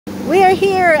We are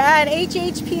here at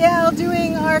HHPL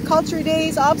doing our Culture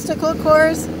Days obstacle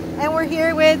course, and we're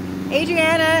here with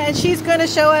Adriana, and she's going to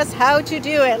show us how to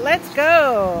do it. Let's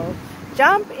go!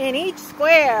 Jump in each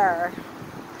square.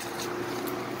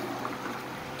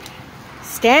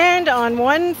 Stand on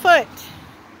one foot.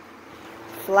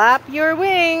 Flap your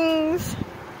wings.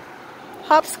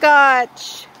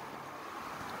 Hopscotch.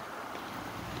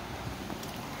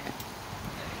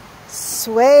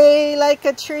 Sway like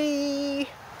a tree.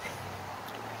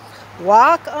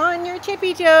 Walk on your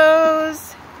tippy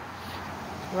toes.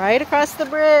 Right across the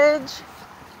bridge.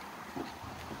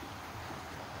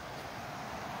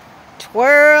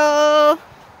 Twirl.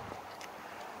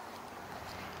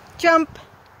 Jump.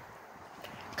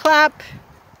 Clap.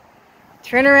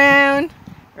 Turn around.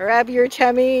 Rub your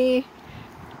tummy.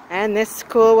 And this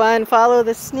cool one, follow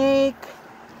the snake.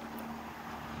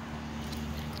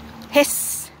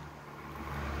 Hiss.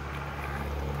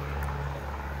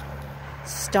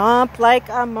 Stomp like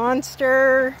a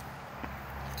monster.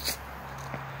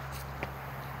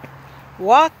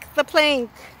 Walk the plank.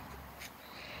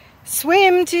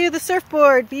 Swim to the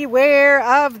surfboard. Beware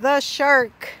of the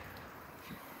shark.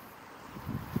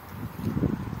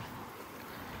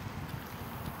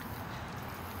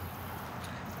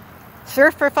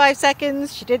 Surf for 5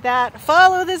 seconds. She did that.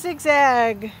 Follow the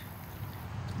zigzag.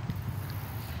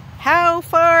 How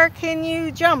far can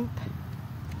you jump?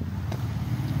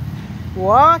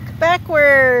 Walk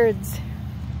backwards.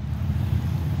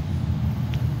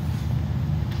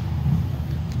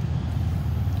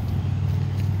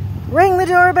 Ring the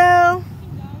doorbell.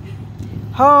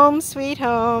 Home sweet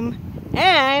home.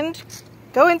 And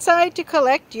go inside to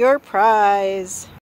collect your prize.